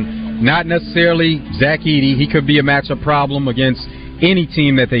well, and not necessarily Zach Edey. He could be a matchup problem against any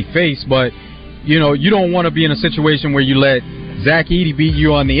team that they face, but you don't want to be in a situation where you let Zach Edey beat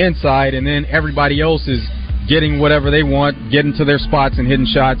you on the inside and then everybody else is getting whatever they want, getting to their spots and hitting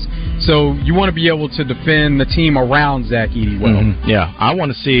shots. So you want to be able to defend the team around Zach Edey well. Mm-hmm. Yeah, I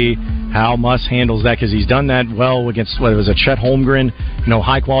want to see how Muss handles that because he's done that well against, whether it was a Chet Holmgren,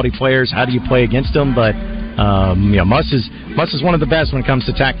 high-quality players. How do you play against them? But Muss is one of the best when it comes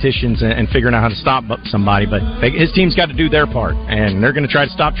to tacticians and figuring out how to stop somebody. But his team's got to do their part, and they're going to try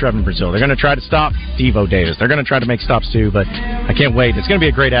to stop Trevin Brazile. They're going to try to stop Devo Davis. They're going to try to make stops too. But I can't wait. It's going to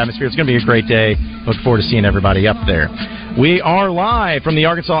be a great atmosphere. It's going to be a great day. Look forward to seeing everybody up there. We are live from the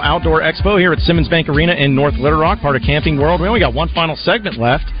Arkansas Outdoor Expo here at Simmons Bank Arena in North Little Rock, part of Camping World. We only got one final segment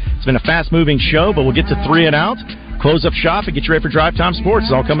left. It's been a fast-moving show, but we'll get to 3 and out, close up shop, and get you ready for Drive Time Sports.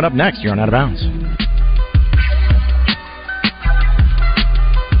 It's all coming up next here on Out of Bounds.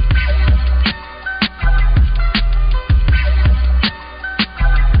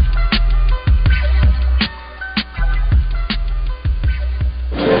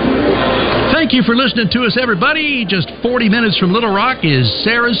 you for listening to us, everybody. Just 40 minutes from Little Rock is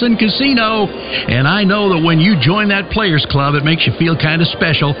Saracen Casino. And I know that when you join that Players Club, it makes you feel kind of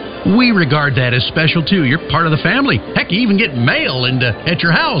special. We regard that as special, too. You're part of the family. Heck, you even get mail at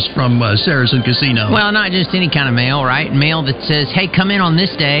your house from Saracen Casino. Well, not just any kind of mail, right? Mail that says, hey, come in on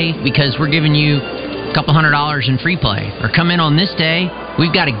this day because we're giving you a couple $100 in free play. Or come in on this day,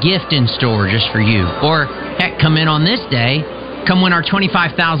 we've got a gift in store just for you. Or, heck, come in on this day, come win our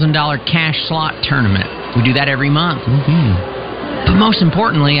 $25,000 cash slot tournament. We do that every month. Mm-hmm. But most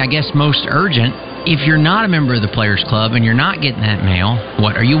importantly, I guess most urgent, if you're not a member of the Players Club and you're not getting that mail,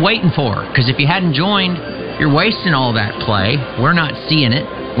 what are you waiting for? Because if you hadn't joined, you're wasting all that play. We're not seeing it.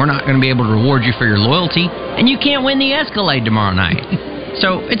 We're not going to be able to reward you for your loyalty. And you can't win the Escalade tomorrow night.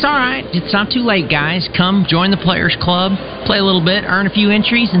 So it's all right. It's not too late, guys. Come join the Players Club, play a little bit, earn a few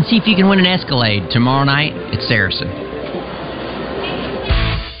entries, and see if you can win an Escalade tomorrow night at Saracen.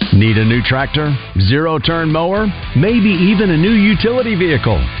 Need a new tractor? Zero-turn mower? Maybe even a new utility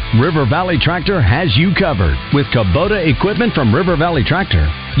vehicle? River Valley Tractor has you covered. With Kubota equipment from River Valley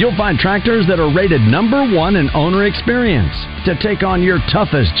Tractor, you'll find tractors that are rated #1 in owner experience to take on your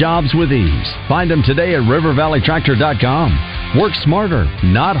toughest jobs with ease. Find them today at rivervalleytractor.com. Work smarter,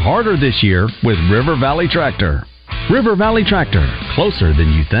 not harder this year with River Valley Tractor. River Valley Tractor, closer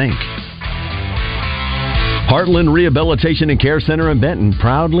than you think. Heartland Rehabilitation and Care Center in Benton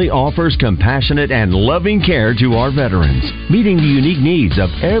proudly offers compassionate and loving care to our veterans, meeting the unique needs of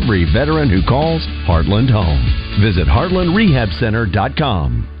every veteran who calls Heartland home. Visit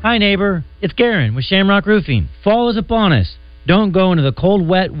heartlandrehabcenter.com. Hi, neighbor. It's Garen with Shamrock Roofing. Fall is upon us. Don't go into the cold,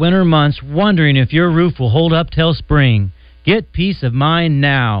 wet winter months wondering if your roof will hold up till spring. Get peace of mind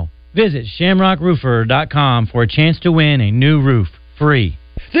now. Visit shamrockroofer.com for a chance to win a new roof, free.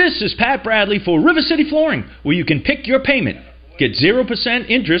 This is Pat Bradley for River City Flooring, where you can pick your payment. Get 0%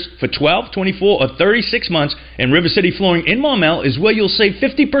 interest for 12, 24, or 36 months, and River City Flooring in Maumelle is where you'll save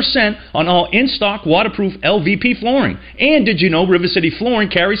 50% on all in-stock waterproof LVP flooring. And did you know River City Flooring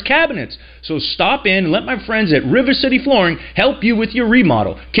carries cabinets? So stop in and let my friends at River City Flooring help you with your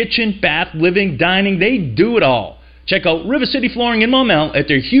remodel. Kitchen, bath, living, dining, they do it all. Check out River City Flooring in Maumelle at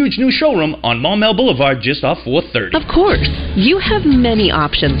their huge new showroom on Maumelle Boulevard just off 430. Of course, you have many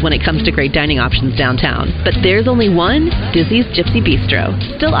options when it comes to great dining options downtown, but there's only one, Dizzy's Gypsy Bistro.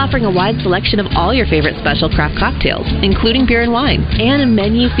 Still offering a wide selection of all your favorite special craft cocktails, including beer and wine, and a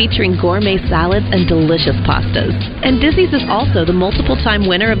menu featuring gourmet salads and delicious pastas. And Dizzy's is also the multiple-time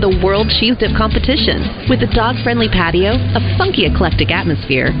winner of the World Cheese Dip Competition. With a dog-friendly patio, a funky eclectic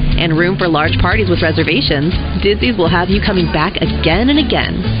atmosphere, and room for large parties with reservations, Dizzy's will have you coming back again and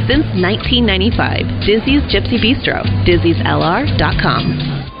again. Since 1995, Dizzy's Gypsy Bistro, Dizzy'sLR.com.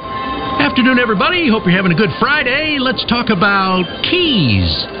 Afternoon, everybody. Hope you're having a good Friday. Let's talk about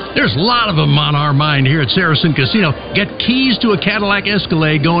keys. There's a lot of them on our mind here at Saracen Casino. Get keys to a Cadillac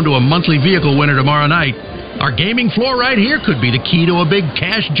Escalade going to a monthly vehicle winner tomorrow night. Our gaming floor right here could be the key to a big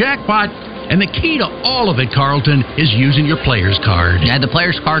cash jackpot. And the key to all of it, Carlton, is using your player's card. Yeah, the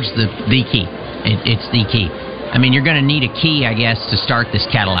player's card's the key. It's the key. I mean, you're going to need a key, I guess, to start this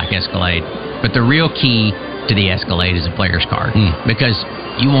Cadillac Escalade. But the real key to the Escalade is a player's card. Because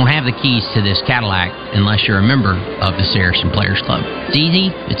you won't have the keys to this Cadillac unless you're a member of the Saracen Players Club. It's easy.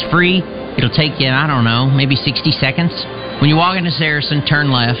 It's free. It'll take you, I don't know, maybe 60 seconds. When you walk into Saracen,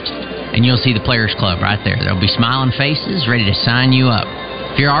 turn left, and you'll see the Players Club right there. There'll be smiling faces ready to sign you up.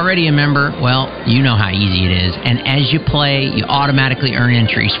 If you're already a member, well, you know how easy it is. And as you play, you automatically earn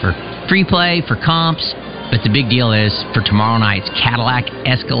entries for free play, for comps. But the big deal is for tomorrow night's Cadillac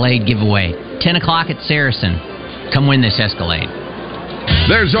Escalade giveaway. 10 o'clock at Saracen. Come win this Escalade.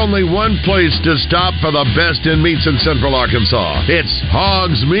 There's only one place to stop for the best in meats in Central Arkansas. It's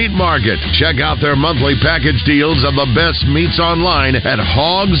Hogs Meat Market. Check out their monthly package deals of the best meats online at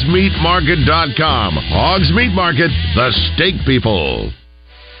hogsmeatmarket.com. Hogs Meat Market, the steak people.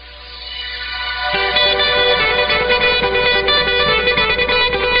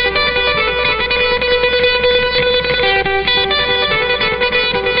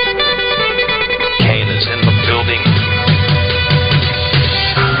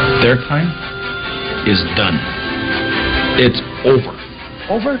 Their time is done. It's over.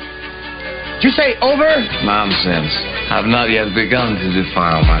 Over? Did you say over? Nonsense. I've not yet begun to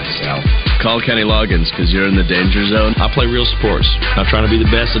defile myself. Call Kenny Loggins, because you're in the danger zone. I play real sports. I'm trying to be the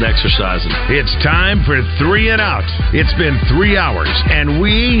best at exercising. It's time for 3 and Out. It's been 3 hours, and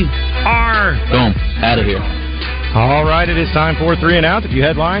we are... Boom. Out of here. All right, it is time for 3 and Out. A few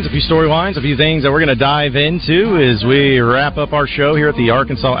headlines, a few storylines, a few things that we're going to dive into as we wrap up our show here at the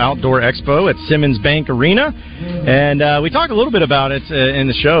Arkansas Outdoor Expo at Simmons Bank Arena. And we talked a little bit about it in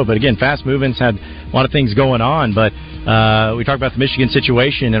the show, but again, Fast Movements had a lot of things going on. But we talked about the Michigan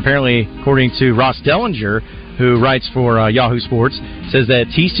situation, and apparently, according to Ross Dellinger, who writes for Yahoo Sports, says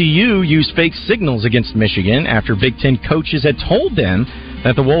that TCU used fake signals against Michigan after Big Ten coaches had told them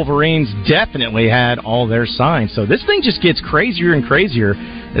that the Wolverines definitely had all their signs. So this thing just gets crazier and crazier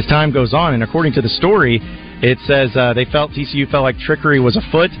as time goes on. And according to the story, it says TCU felt like trickery was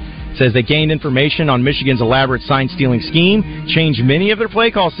afoot. It says they gained information on Michigan's elaborate sign-stealing scheme, changed many of their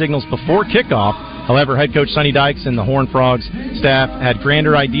play call signals before kickoff. However, head coach Sonny Dykes and the Horned Frogs staff had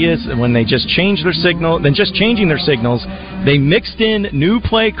grander ideas when they just changed their signal. Then just changing their signals, they mixed in new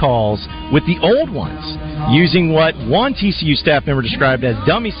play calls with the old ones, using what one TCU staff member described as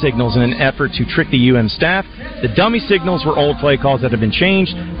dummy signals in an effort to trick the UM staff. The dummy signals were old play calls that had been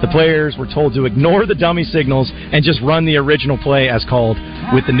changed. The players were told to ignore the dummy signals and just run the original play as called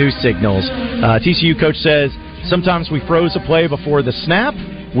with the new signals. TCU coach says, sometimes we froze a play before the snap.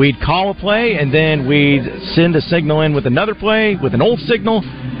 We'd call a play, and then we'd send a signal in with another play, with an old signal,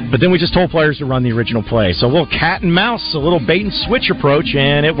 but then we just told players to run the original play. So a little cat and mouse, a little bait-and-switch approach,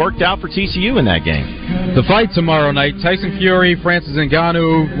 and it worked out for TCU in that game. The fight tomorrow night, Tyson Fury, Francis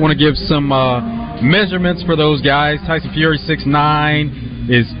Ngannou. Want to give some measurements for those guys. Tyson Fury, 6'9",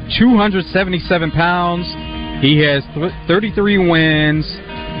 is 277 pounds. He has 33 wins,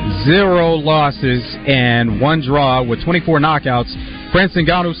 0 losses, and 1 draw with 24 knockouts. Francis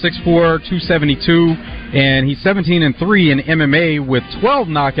Ngannou, 6'4", 272, and he's 17-3 in MMA with 12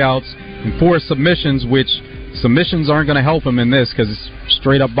 knockouts and 4 submissions, which submissions aren't going to help him in this because it's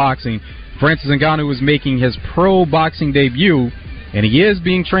straight-up boxing. Francis Ngannou is making his pro boxing debut, and he is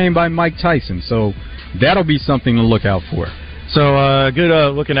being trained by Mike Tyson, so that'll be something to look out for. So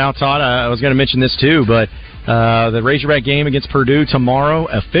good looking out, Todd. I was going to mention this too, but the Razorback game against Purdue tomorrow,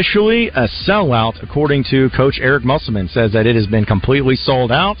 officially a sellout, according to Coach Eric Musselman, says that it has been completely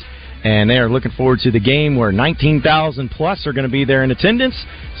sold out, and they are looking forward to the game where 19,000 plus are going to be there in attendance.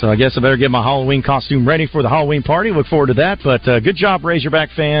 So I guess I better get my Halloween costume ready for the Halloween party. Look forward to that. But good job, Razorback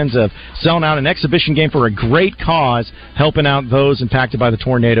fans, of selling out an exhibition game for a great cause, helping out those impacted by the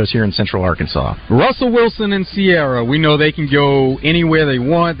tornadoes here in Central Arkansas. Russell Wilson and Sierra, we know they can go anywhere they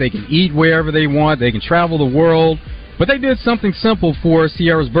want. They can eat wherever they want. They can travel the world. But they did something simple for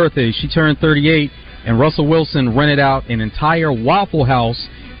Sierra's birthday. She turned 38, and Russell Wilson rented out an entire Waffle House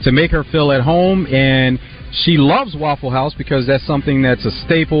to make her feel at home, and she loves Waffle House because that's something that's a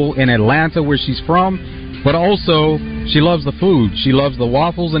staple in Atlanta where she's from, but also she loves the food. She loves the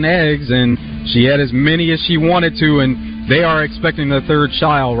waffles and eggs, and she had as many as she wanted to, and they are expecting their 3rd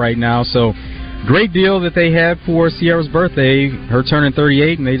child right now, so great deal that they had for Sierra's birthday, her turning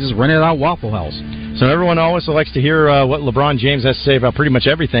 38, and they just rented out Waffle House. So everyone always likes to hear what LeBron James has to say about pretty much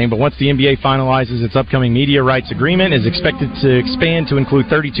everything, but once the NBA finalizes its upcoming media rights agreement, is expected to expand to include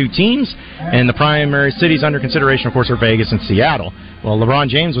 32 teams, and the primary cities under consideration, of course, are Vegas and Seattle. Well, LeBron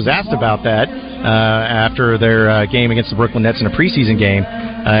James was asked about that after their game against the Brooklyn Nets in a preseason game,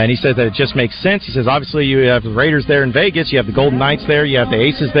 and he said that it just makes sense. He says, obviously, you have the Raiders there in Vegas, you have the Golden Knights there, you have the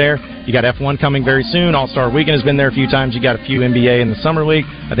Aces there, you got F1 coming very soon, All-Star Weekend has been there a few times, you got a few NBA in the Summer League.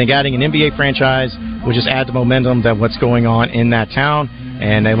 I think adding an NBA franchise will just add the momentum that what's going on in that town,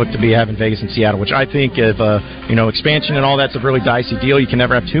 and they look to be having Vegas and Seattle, which I think if expansion and all that's a really dicey deal. You can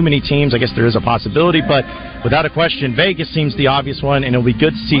never have too many teams. I guess there is a possibility, but without a question, Vegas seems the obvious one, and it'll be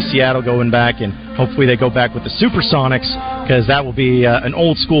good to see Seattle going back, and hopefully they go back with the Supersonics, because that will be an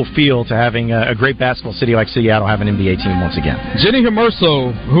old school feel to having a great basketball city like Seattle have an NBA team once again. Jenny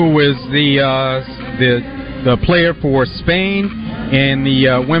Hermoso, who is the player for Spain in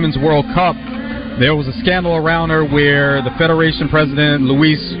the Women's World Cup, there was a scandal around her where the Federation president,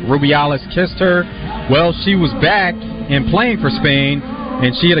 Luis Rubiales, kissed her. Well, she was back and playing for Spain,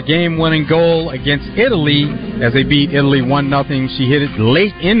 and she had a game-winning goal against Italy as they beat Italy 1-0. She hit it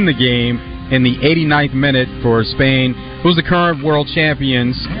late in the game in the 89th minute for Spain, who's the current world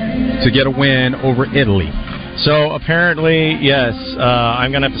champions, to get a win over Italy. So apparently, yes, I'm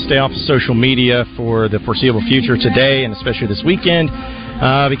going to have to stay off of social media for the foreseeable future today and especially this weekend.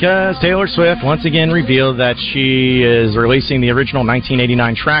 Because Taylor Swift once again revealed that she is releasing the original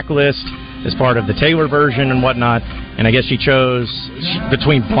 1989 track list as part of the Taylor version and whatnot, and I guess she chose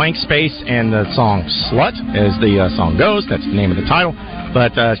between Blank Space and the song Slut, as the song goes. That's the name of the title.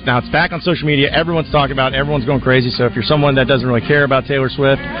 But now it's back on social media. Everyone's talking about it. Everyone's going crazy. So if you're someone that doesn't really care about Taylor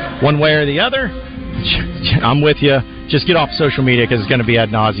Swift one way or the other, I'm with you. just get off social media because it's going to be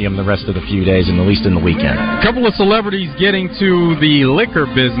ad nauseum the rest of the few days, and at least in the weekend. A couple of celebrities getting to the liquor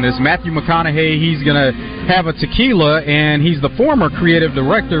business. Matthew McConaughey, he's going to have a tequila, and he's the former creative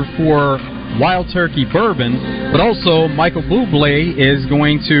director for Wild Turkey Bourbon, but also Michael Bublé is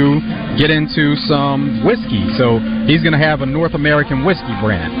going to get into some whiskey, so he's going to have a North American whiskey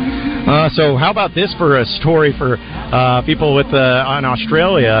brand. So how about this for a story for people with in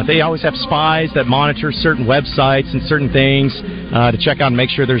Australia? They always have spies that monitor certain websites and certain things to check out and make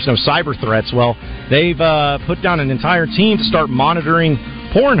sure there's no cyber threats. Well, they've put down an entire team to start monitoring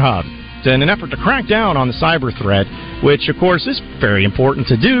Pornhub in an effort to crack down on the cyber threat, which, of course, is very important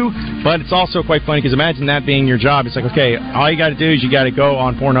to do, but it's also quite funny because imagine that being your job. It's like, okay, all you got to do is you got to go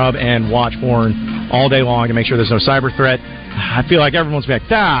on Pornhub and watch porn all day long to make sure there's no cyber threat. I feel like everyone's like,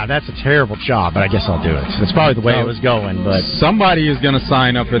 that's a terrible job, but I guess I'll do it. That's probably the way it was going. But somebody is going to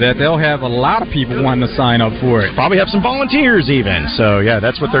sign up for that. They'll have a lot of people wanting to sign up for it. Probably have some volunteers even. So, yeah,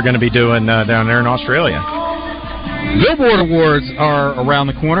 that's what they're going to be doing down there in Australia. Billboard Awards are around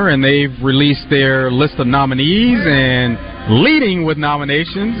the corner, and they've released their list of nominees, and leading with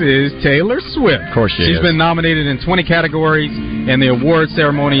nominations is Taylor Swift. Of course She's been nominated in 20 categories, and the award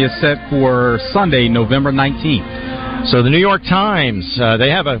ceremony is set for Sunday, November 19th. So the New York Times, they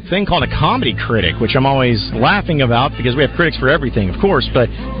have a thing called a comedy critic, which I'm always laughing about because we have critics for everything, of course, but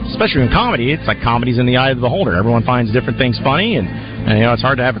especially in comedy, it's like comedy's in the eye of the beholder. Everyone finds different things funny, and it's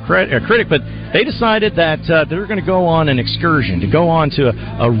hard to have a critic, but they decided that they're going to go on an excursion, to go on to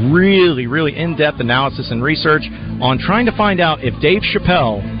a really, really in-depth analysis and research on trying to find out if Dave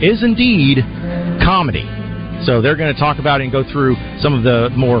Chappelle is indeed comedy. So they're going to talk about it and go through some of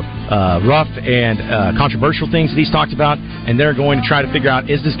the more rough and controversial things that he's talked about, and they're going to try to figure out,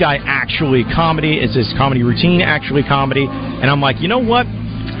 is this guy actually comedy? Is his comedy routine actually comedy? And I'm like, you know what?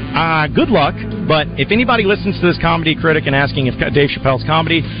 Good luck, but if anybody listens to this comedy critic and asking if Dave Chappelle's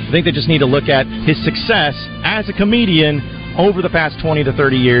comedy, I think they just need to look at his success as a comedian over the past 20 to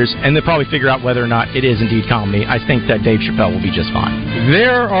 30 years, and they'll probably figure out whether or not it is indeed comedy. I think that Dave Chappelle will be just fine.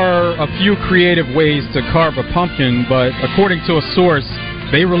 There are a few creative ways to carve a pumpkin, but according to a source,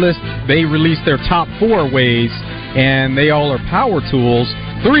 they released their top 4 ways, and they all are power tools.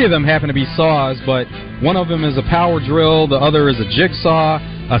 3 of them happen to be saws, but one of them is a power drill, the other is a jigsaw,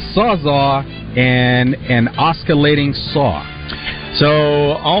 a sawzall, and an oscillating saw.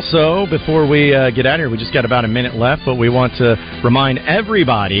 So, also, before we get out of here, we just got about a minute left, but we want to remind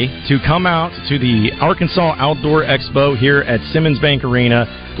everybody to come out to the Arkansas Outdoor Expo here at Simmons Bank Arena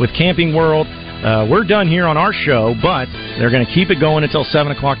with Camping World. We're done here on our show, but they're going to keep it going until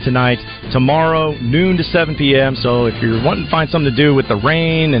 7 o'clock tonight. Tomorrow, noon to 7 p.m., so if you're wanting to find something to do with the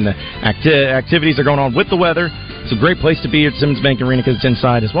rain and the activities that are going on with the weather, it's a great place to be at Simmons Bank Arena because it's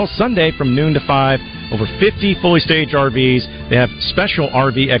inside as well. Sunday from noon to 5, over 50 fully staged RVs. They have special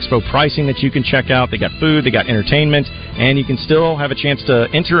RV Expo pricing that you can check out. They got food, they got entertainment, and you can still have a chance to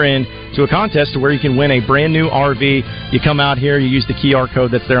enter in to a contest to where you can win a brand new RV. You come out here, you use the QR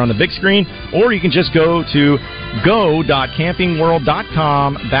code that's there on the big screen, or you can just go to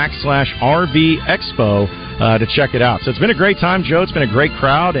go.campingworld.com/RV Expo to check it out. So it's been a great time, Joe. It's been a great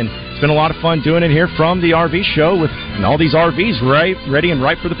crowd, and it's been a lot of fun doing it here from the RV show with all these RVs ready and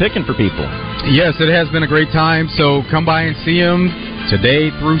ripe for the picking for people. Yes, it has been a great time, so come by and see them today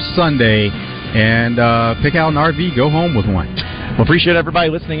through Sunday and pick out an RV, go home with one. Well, appreciate everybody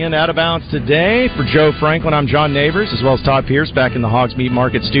listening in to Out of Bounds today. For Joe Franklin, I'm John Neighbors, as well as Todd Pierce back in the Hogs Meat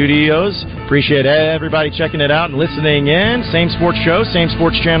Market Studios. Appreciate everybody checking it out and listening in. Same sports show, same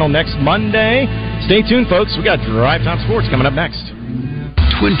sports channel next Monday. Stay tuned, folks. We got Drive Time Sports coming up next.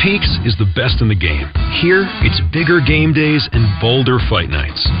 Twin Peaks is the best in the game. Here, it's bigger game days and bolder fight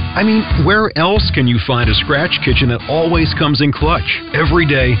nights. I mean, where else can you find a scratch kitchen that always comes in clutch? Every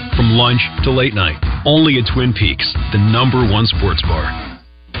day, from lunch to late night. Only at Twin Peaks, the #1 sports bar.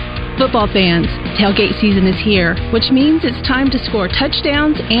 Football fans, tailgate season is here, which means it's time to score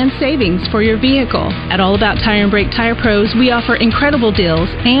touchdowns and savings for your vehicle. At All About Tire and Brake Tire Pros, we offer incredible deals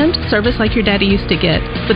and service like your daddy used to get.